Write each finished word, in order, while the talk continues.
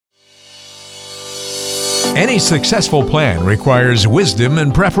Any successful plan requires wisdom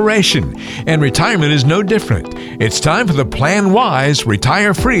and preparation, and retirement is no different. It's time for the Plan Wise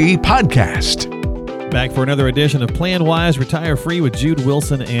Retire Free podcast. Back for another edition of Plan Wise Retire Free with Jude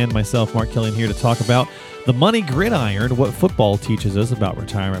Wilson and myself, Mark Killian, here to talk about the money gridiron, what football teaches us about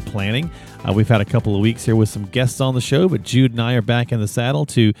retirement planning. We've had a couple of weeks here with some guests on the show, but Jude and I are back in the saddle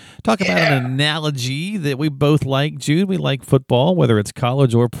to talk about an analogy that we both like. Jude, we like football, whether it's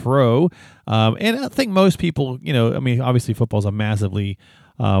college or pro. And I think most people, obviously football is a massively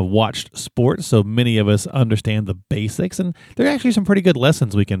watched sport, so many of us understand the basics, and there are actually some pretty good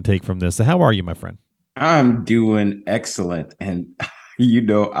lessons we can take from this. So how are you, my friend? I'm doing excellent, and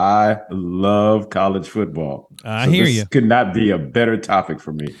I love college football. I hear you. This could not be a better topic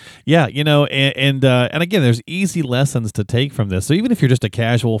for me. Yeah, and again, there's easy lessons to take from this. So even if you're just a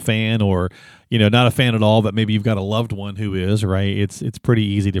casual fan, or not a fan at all, but maybe you've got a loved one who is, right? It's pretty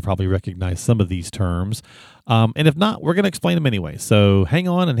easy to probably recognize some of these terms. And if not, we're going to explain them anyway. So hang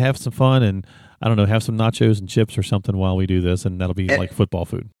on and have some fun, and I don't know, have some nachos and chips or something while we do this, and that'll be like football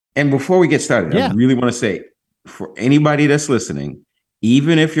food. And before we get started, I really want to say, for anybody that's listening,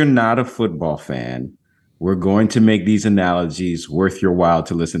 even if you're not a football fan, we're going to make these analogies worth your while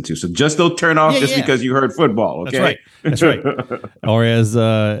to listen to. So just don't turn off because you heard football. Okay, that's right. Or as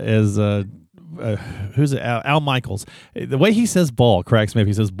who's it? Al Michaels. The way he says ball cracks me up.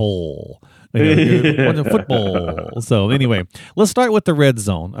 He says bowl. Football. So anyway, let's start with the red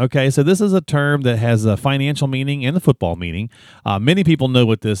zone. Okay, so this is a term that has a financial meaning and the football meaning. Many people know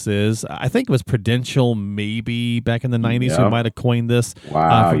what this is. I think it was Prudential maybe back in the 90s who might have coined this.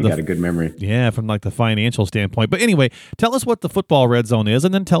 Wow, you got a good memory. Yeah, from like the financial standpoint. But anyway, tell us what the football red zone is,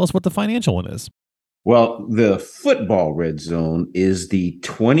 and then tell us what the financial one is. Well, the football red zone is the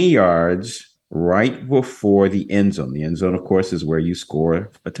 20 yards right before the end zone. The end zone, of course, is where you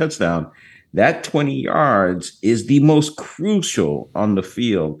score a touchdown. That 20 yards is the most crucial on the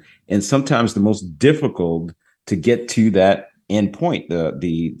field, and sometimes the most difficult to get to that end point,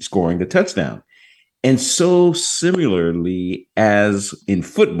 the scoring the touchdown. And so similarly as in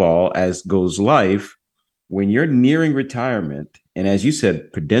football, as goes life, when you're nearing retirement, and as you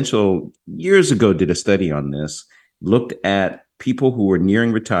said, Prudential years ago did a study on this, looked at people who were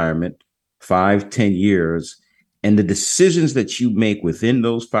nearing retirement, 5-10 years, and the decisions that you make within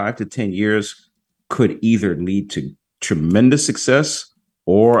those 5 to 10 years could either lead to tremendous success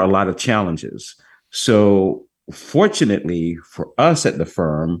or a lot of challenges. So fortunately for us at the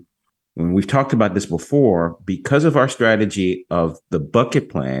firm, when we've talked about this before, because of our strategy of the bucket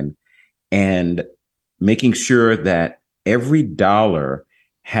plan and making sure that every dollar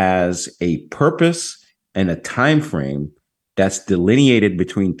has a purpose and a time frame that's delineated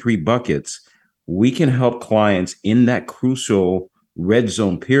between 3 buckets, we can help clients in that crucial red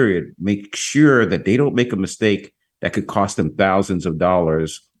zone period make sure that they don't make a mistake that could cost them thousands of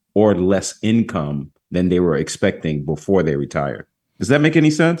dollars or less income than they were expecting before they retired. Does that make any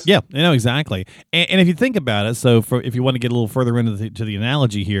sense? Yeah, exactly. And if you think about it, so if you want to get a little further into the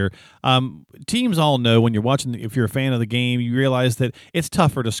analogy here, teams all know when you're watching, if you're a fan of the game, you realize that it's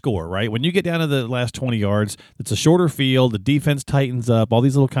tougher to score, right? When you get down to the last 20 yards, it's a shorter field, the defense tightens up, all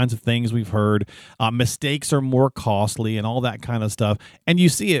these little kinds of things we've heard. Mistakes are more costly and all that kind of stuff. And you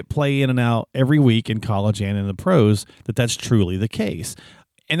see it play in and out every week in college and in the pros, that's truly the case.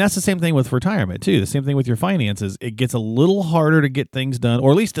 And that's the same thing with retirement, too. The same thing with your finances. It gets a little harder to get things done,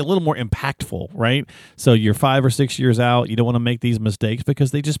 or at least a little more impactful, right? So you're 5 or 6 years out. You don't want to make these mistakes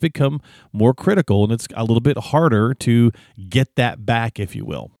because they just become more critical, and it's a little bit harder to get that back, if you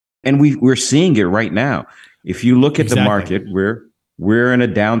will. And we're seeing it right now. If you look at the market, we're in a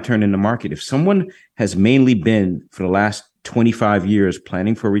downturn in the market. If someone has mainly been, for the last 25 years,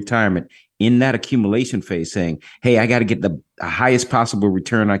 planning for retirement, in that accumulation phase saying, hey, I got to get the highest possible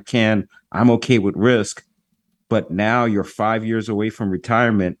return I can. I'm okay with risk. But now you're 5 years away from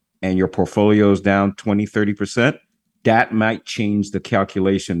retirement and your portfolio is down 20, 30%. That might change the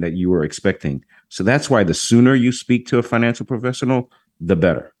calculation that you were expecting. So that's why the sooner you speak to a financial professional, the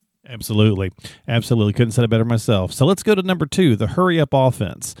better. Absolutely. Couldn't say it better myself. So let's go to number 2, the hurry up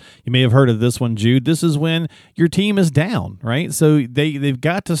offense. You may have heard of this one, Jude. This is when your team is down, right? So they've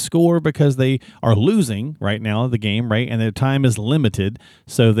got to score because they are losing right now the game, right? And their time is limited.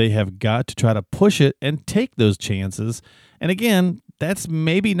 So they have got to try to push it and take those chances. And again, that's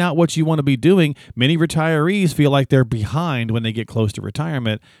maybe not what you want to be doing. Many retirees feel like they're behind when they get close to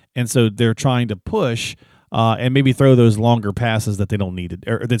retirement. And so they're trying to push and maybe throw those longer passes that they don't need,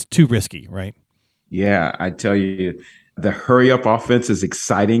 or that's too risky, right? Yeah, I tell you, the hurry up offense is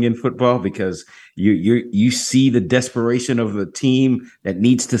exciting in football because you see the desperation of the team that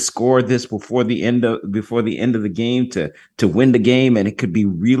needs to score this before the end of the game to win the game, and it could be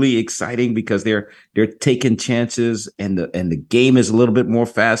really exciting because they're taking chances and the game is a little bit more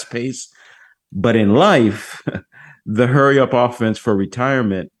fast paced. But in life, the hurry up offense for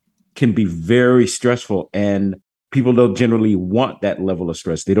retirement can be very stressful, and people don't generally want that level of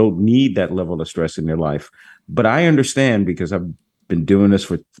stress. They don't need that level of stress in their life. But I understand, because I've been doing this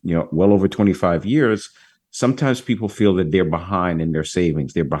for well over 25 years. Sometimes people feel that they're behind in their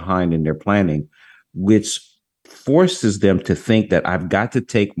savings, they're behind in their planning, which forces them to think that I've got to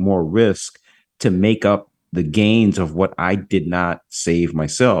take more risk to make up the gains of what I did not save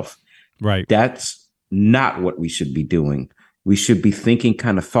myself. Right. That's not what we should be doing. We should be thinking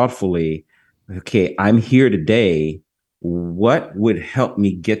kind of thoughtfully, okay, I'm here today. What would help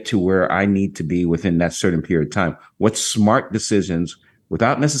me get to where I need to be within that certain period of time? What smart decisions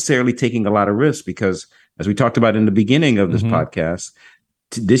without necessarily taking a lot of risk? Because as we talked about in the beginning of this podcast,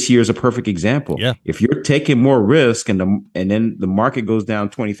 this year is a perfect example. Yeah. If you're taking more risk and then the market goes down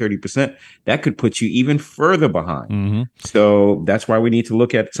 20, 30%, that could put you even further behind. So that's why we need to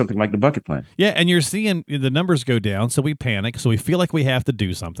look at something like the bucket plan. Yeah, and you're seeing the numbers go down, so we panic, so we feel like we have to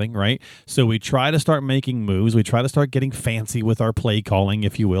do something, right? So we try to start making moves, we try to start getting fancy with our play calling,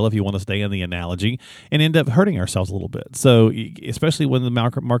 if you will, if you want to stay in the analogy, and end up hurting ourselves a little bit. So especially when the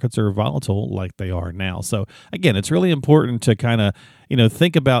markets are volatile like they are now. So again, it's really important to kind of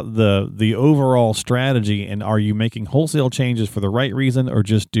think about the overall strategy, and are you making wholesale changes for the right reason or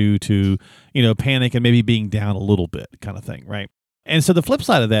just due to, panic and maybe being down a little bit kind of thing, right? And so the flip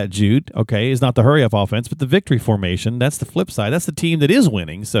side of that, Jude, okay, is not the hurry up offense, but the victory formation. That's the flip side. That's the team that is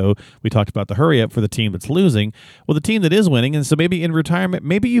winning. So we talked about the hurry up for the team that's losing. Well, the team that is winning, and so maybe in retirement,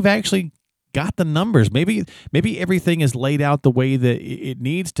 maybe you've actually got the numbers. Maybe everything is laid out the way that it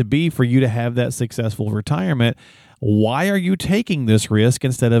needs to be for you to have that successful retirement. Why are you taking this risk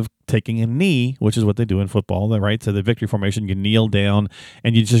instead of taking a knee, which is what they do in football, right? So the victory formation, you kneel down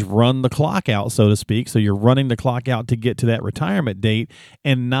and you just run the clock out, so to speak. So you're running the clock out to get to that retirement date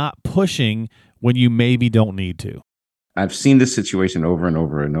and not pushing when you maybe don't need to. I've seen this situation over and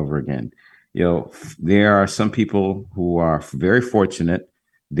over and over again. There are some people who are very fortunate.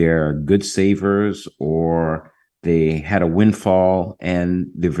 They're good savers, or they had a windfall and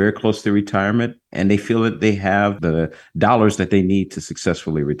they're very close to retirement, and they feel that they have the dollars that they need to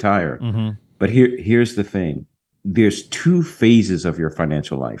successfully retire. But here's the thing. There's two phases of your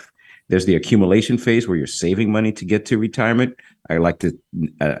financial life. There's the accumulation phase where you're saving money to get to retirement. I like to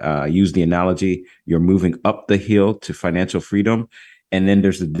use the analogy, you're moving up the hill to financial freedom. And then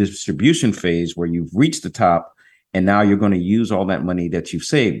there's the distribution phase where you've reached the top and now you're going to use all that money that you've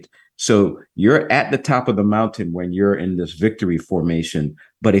saved. So you're at the top of the mountain when you're in this victory formation.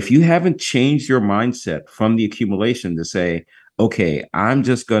 But if you haven't changed your mindset from the accumulation to say, okay, I'm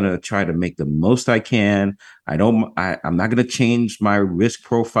just going to try to make the most I can. I'm not going to change my risk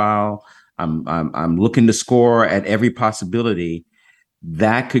profile. I'm looking to score at every possibility.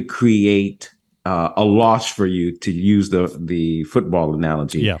 That could create a loss for you, to use the football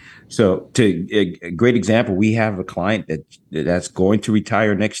analogy. Yeah. So a great example, we have a client that's going to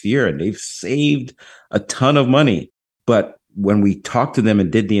retire next year, and they've saved a ton of money. But when we talked to them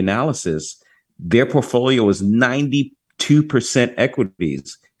and did the analysis, their portfolio is 92%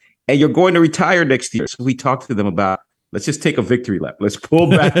 equities, and you're going to retire next year. So we talked to them about, let's just take a victory lap. Let's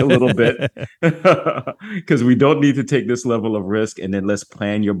pull back a little bit because we don't need to take this level of risk, and then let's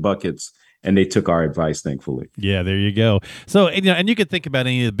plan your buckets. And they took our advice, thankfully. Yeah, there you go. So, and you could think about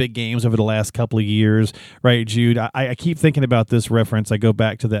any of the big games over the last couple of years, right, Jude? I keep thinking about this reference. I go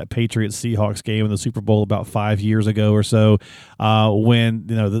back to that Patriots-Seahawks game in the Super Bowl about 5 years ago or so, when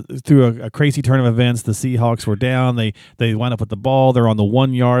through a crazy turn of events, the Seahawks were down. They wind up with the ball. They're on the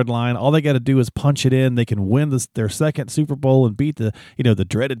 1 yard line. All they got to do is punch it in. They can win their second Super Bowl and beat the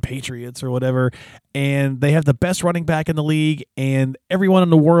dreaded Patriots or whatever. And they have the best running back in the league, and everyone in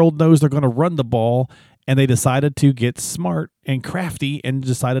the world knows they're going to run the ball, and they decided to get smart and crafty and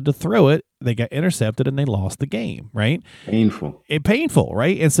decided to throw it. They got intercepted and they lost the game, right? Painful,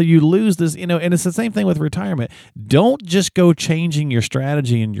 right? And so you lose this, and it's the same thing with retirement. Don't just go changing your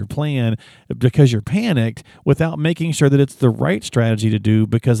strategy and your plan because you're panicked without making sure that it's the right strategy to do,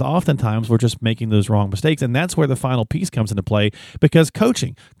 because oftentimes we're just making those wrong mistakes. And that's where the final piece comes into play, because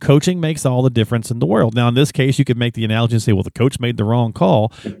coaching makes all the difference in the world. Now, in this case, you could make the analogy and say, well, the coach made the wrong call.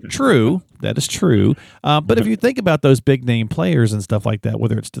 True. That is true. But if you think about those big name players and stuff like that,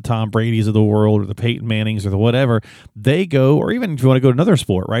 whether it's the Tom Brady's of the world or the Peyton Mannings or the whatever, they go, or even if you want to go to another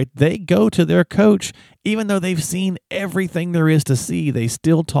sport, right? They go to their coach, even though they've seen everything there is to see. They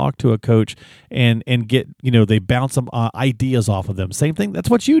still talk to a coach and get, they bounce some ideas off of them. Same thing. That's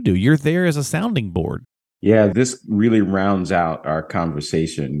what you do. You're there as a sounding board. Yeah, this really rounds out our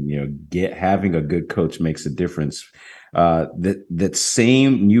conversation. Having a good coach makes a difference. That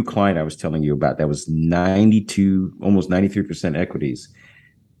same new client I was telling you about, that was 92, almost 93% equities.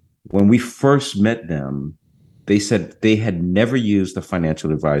 When we first met them, they said they had never used a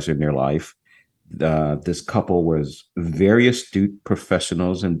financial advisor in their life. This couple was very astute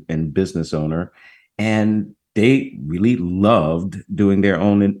professionals and business owner, and they really loved doing their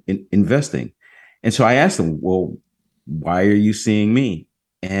own investing. And so I asked them, well, why are you seeing me?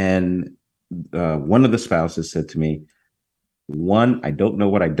 And one of the spouses said to me, 1, I don't know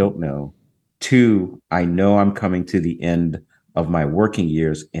what I don't know. 2, I know I'm coming to the end of my working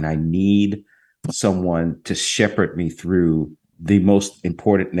years and I need someone to shepherd me through the most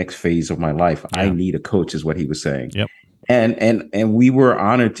important next phase of my life. Yeah. I need a coach, is what he was saying. Yep. And we were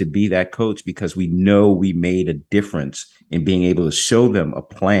honored to be that coach because we know we made a difference in being able to show them a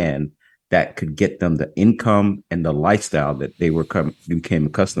plan that could get them the income and the lifestyle that they became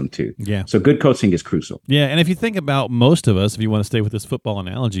accustomed to. Yeah. So good coaching is crucial. Yeah, and if you think about most of us, if you want to stay with this football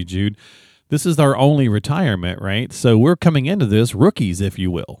analogy, Jude, this is our only retirement, right? So we're coming into this rookies, if you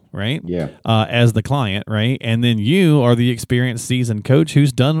will, right? Yeah. As the client, right? And then you are the experienced seasoned coach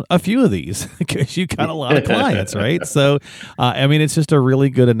who's done a few of these because you got a lot of clients, right? So, it's just a really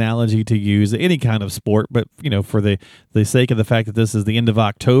good analogy to use any kind of sport, but, for the sake of the fact that this is the end of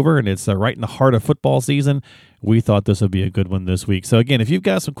October and it's right in the heart of football season, we thought this would be a good one this week. So again, if you've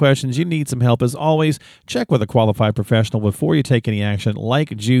got some questions, you need some help, as always, check with a qualified professional before you take any action,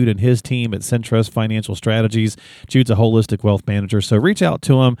 like Jude and his team at Centrust Financial Strategies. Jude's a holistic wealth manager, so reach out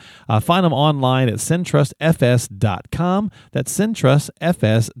to him. Find him online at centrustfs.com. That's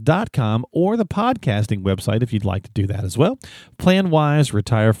centrustfs.com, or the podcasting website if you'd like to do that as well.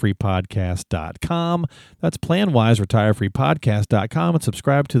 PlanWiseRetireFreePodcast.com. That's PlanWiseRetireFreePodcast.com, and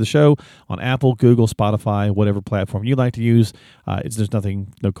subscribe to the show on Apple, Google, Spotify, whatever platform you like to use. There's no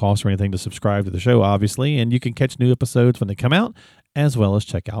cost or anything to subscribe to the show, obviously, and you can catch new episodes when they come out, as well as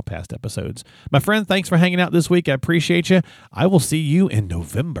check out past episodes. My friend, thanks for hanging out this week. I appreciate you. I will see you in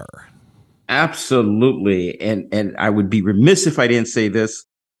November. Absolutely. And I would be remiss if I didn't say this.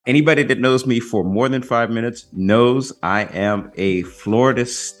 Anybody that knows me for more than 5 minutes knows I am a Florida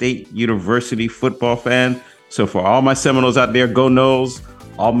State University football fan. So for all my Seminoles out there, go Noles.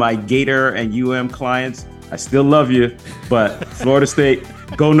 All my Gator and UM clients, I still love you, but Florida State,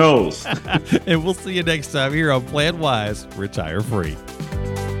 go Noles. And we'll see you next time here on Plan Wise, Retire Free.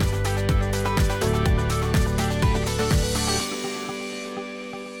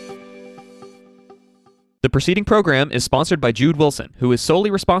 The preceding program is sponsored by Jude Wilson, who is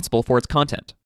solely responsible for its content.